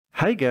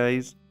Hi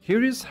guys,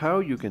 here is how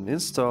you can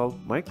install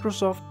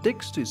Microsoft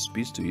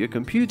Text-to-Speech to your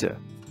computer.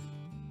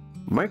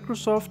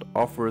 Microsoft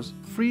offers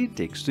free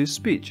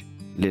text-to-speech.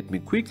 Let me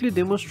quickly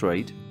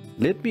demonstrate.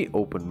 Let me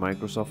open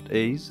Microsoft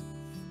Edge.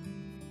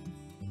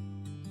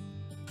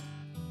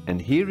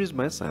 And here is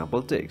my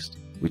sample text,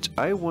 which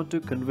I want to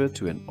convert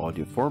to an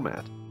audio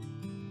format.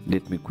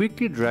 Let me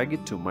quickly drag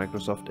it to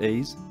Microsoft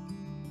Edge.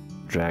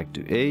 Drag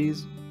to Edge,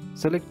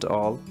 select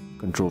all,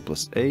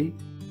 Ctrl+A,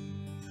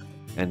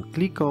 and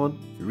click on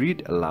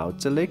Read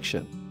Aloud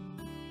selection.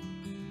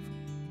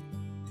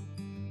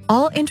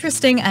 All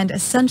interesting and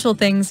essential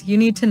things you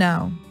need to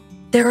know.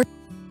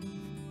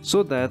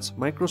 So that's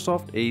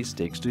Microsoft Edge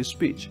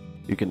text-to-speech.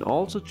 You can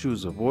also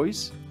choose a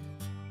voice.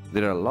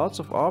 There are lots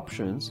of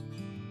options,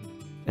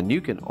 and you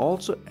can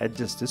also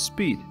adjust the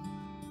speed.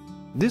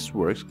 This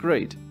works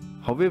great.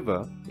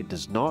 However, it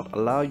does not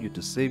allow you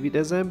to save it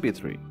as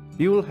MP3.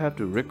 You will have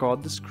to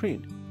record the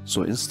screen.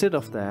 So instead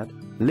of that,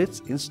 let's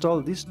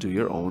install this to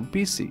your own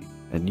PC,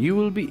 and you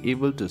will be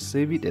able to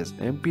save it as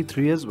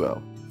MP3 as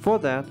well. For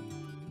that,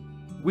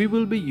 we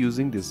will be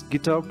using this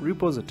GitHub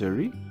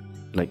repository.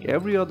 Like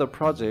every other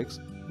projects,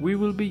 we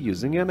will be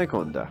using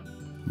Anaconda.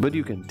 But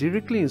you can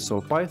directly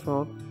install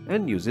Python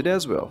and use it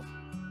as well.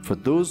 For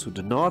those who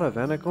do not have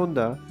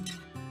Anaconda,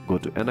 go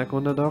to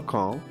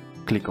anaconda.com,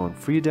 click on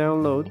free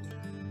download.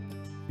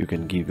 You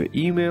can give your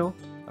email.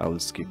 I will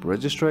skip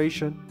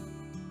registration,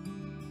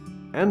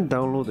 and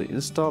download the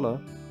installer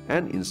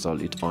and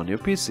install it on your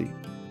PC.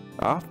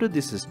 After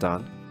this is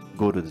done,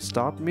 go to the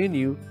Start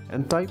menu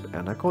and type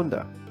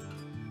Anaconda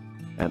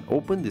and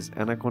open this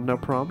Anaconda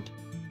prompt.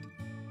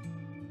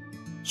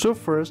 So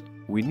first,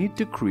 we need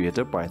to create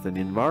a Python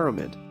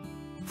environment.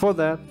 For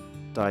that,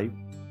 type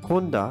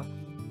conda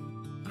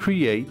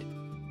create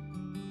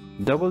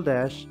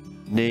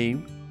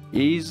 --name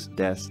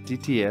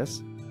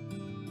Edge-tts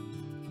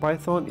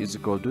Python is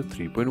equal to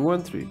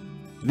 3.13.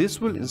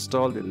 This will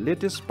install the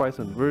latest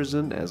Python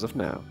version as of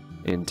now.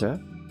 Enter.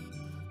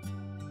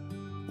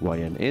 Y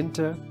and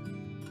enter.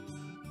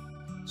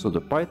 So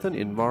the Python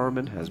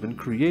environment has been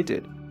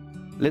created.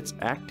 Let's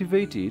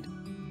activate it.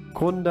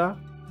 Conda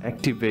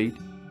activate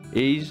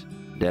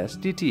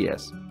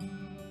Edge-tts.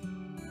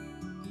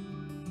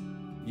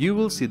 You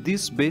will see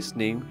this base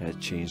name has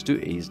changed to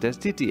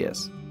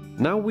Edge-tts.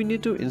 Now we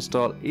need to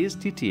install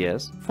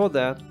Edge-tts. For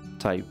that,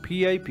 type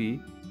pip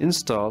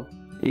install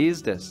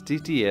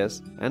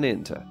Edge-tts and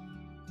enter.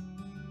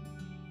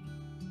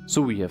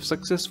 So we have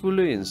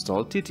successfully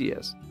installed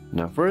TTS.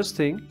 Now first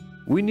thing,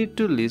 we need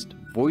to list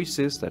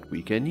voices that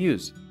we can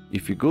use.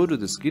 If you go to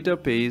this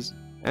GitHub page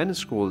and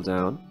scroll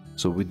down,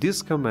 so with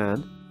this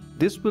command,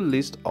 this will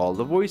list all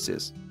the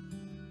voices.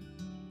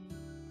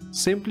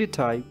 Simply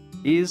type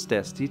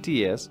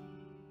Edge-tts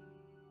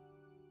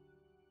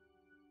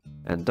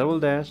and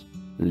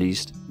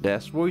 --list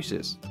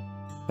 -voices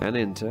and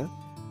enter.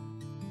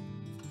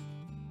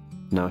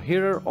 Now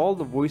here are all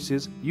the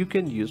voices you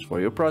can use for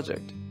your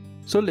project.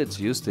 So let's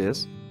use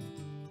this.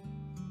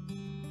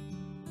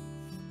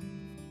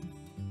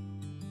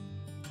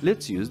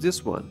 Let's use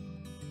this one.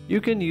 You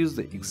can use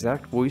the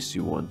exact voice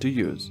you want to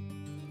use.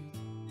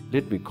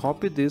 Let me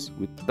copy this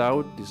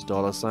without this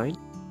 $sign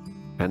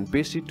and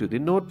paste it to the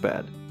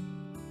notepad.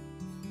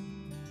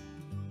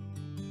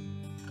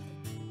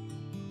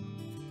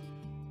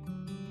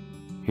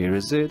 Here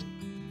is it.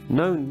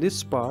 Now in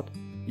this part,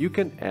 you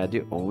can add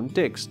your own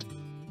text.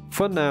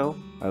 For now,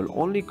 I will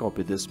only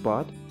copy this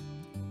part.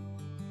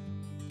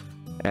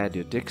 Add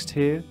your text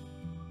here.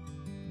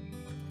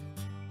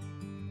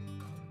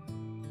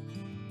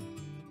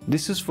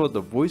 This is for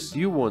the voice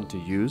you want to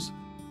use.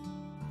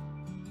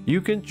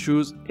 You can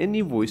choose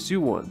any voice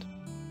you want.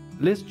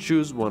 Let's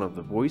choose one of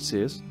the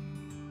voices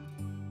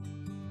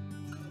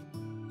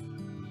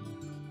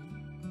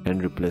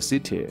and replace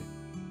it here.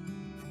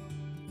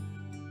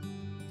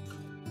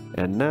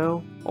 And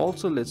now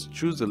also let's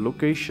choose the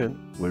location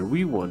where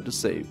we want to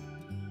save.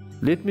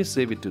 Let me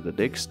save it to the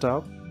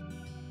desktop.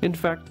 In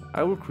fact,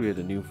 I will create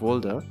a new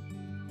folder.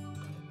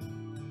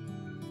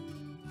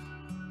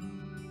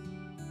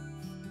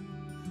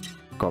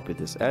 Copy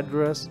this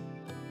address.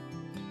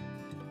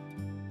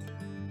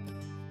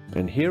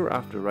 And here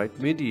after write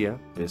media,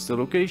 paste the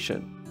location.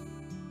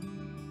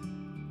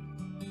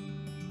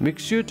 Make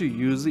sure to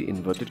use the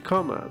inverted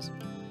commas.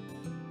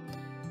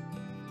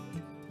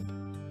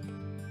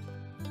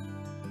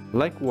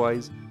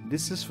 Likewise,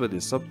 this is for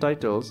the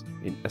subtitles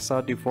in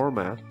SRT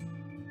format.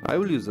 I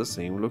will use the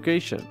same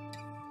location.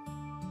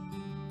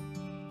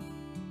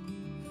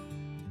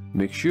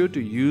 Make sure to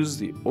use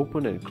the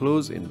open and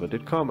close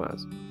inverted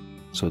commas.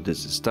 So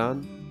this is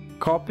done.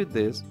 Copy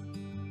this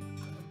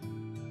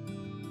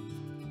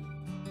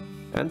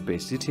and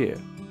paste it here.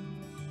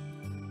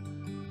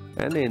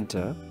 And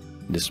enter.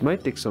 This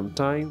might take some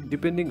time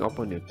depending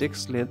upon your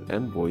text length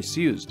and voice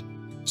used.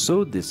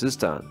 So this is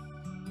done.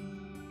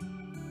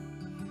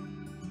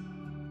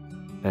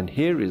 And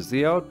here is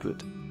the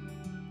output.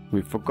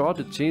 We forgot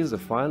to change the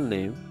file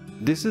name.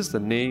 This is the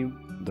name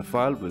the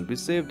file will be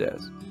saved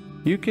as.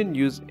 You can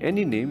use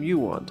any name you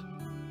want.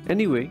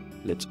 Anyway,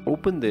 let's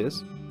open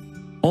this.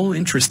 All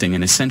interesting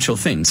and essential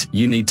things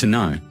you need to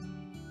know.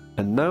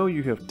 And now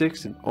you have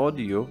text and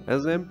audio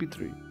as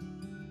mp3.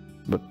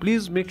 But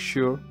please make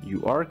sure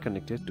you are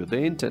connected to the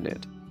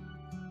internet.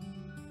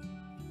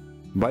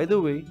 By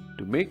the way,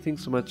 to make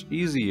things much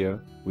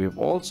easier, we have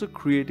also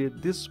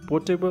created this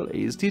portable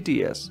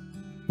Edge-tts.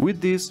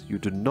 With this, you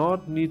do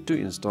not need to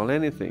install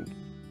anything.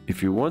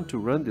 If you want to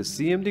run the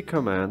cmd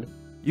command,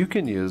 you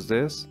can use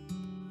this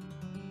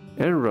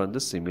and run the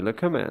similar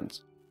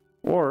commands.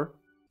 Or,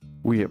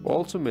 we have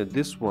also made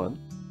this one.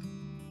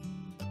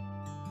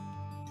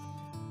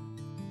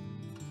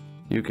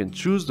 You can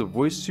choose the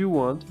voice you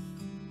want,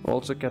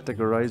 also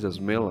categorized as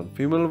male and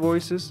female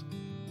voices.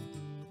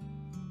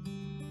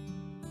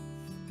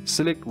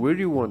 Select where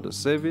you want to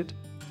save it.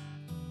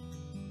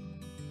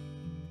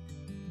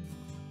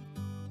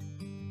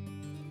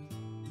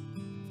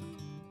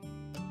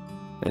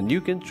 And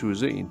you can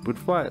choose an input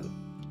file.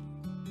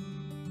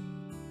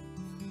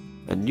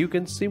 And you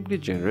can simply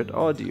generate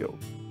audio.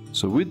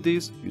 So with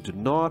this, you do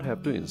not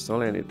have to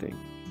install anything.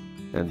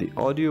 And the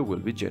audio will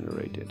be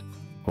generated.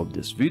 Hope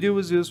this video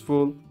was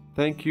useful.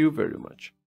 Thank you very much.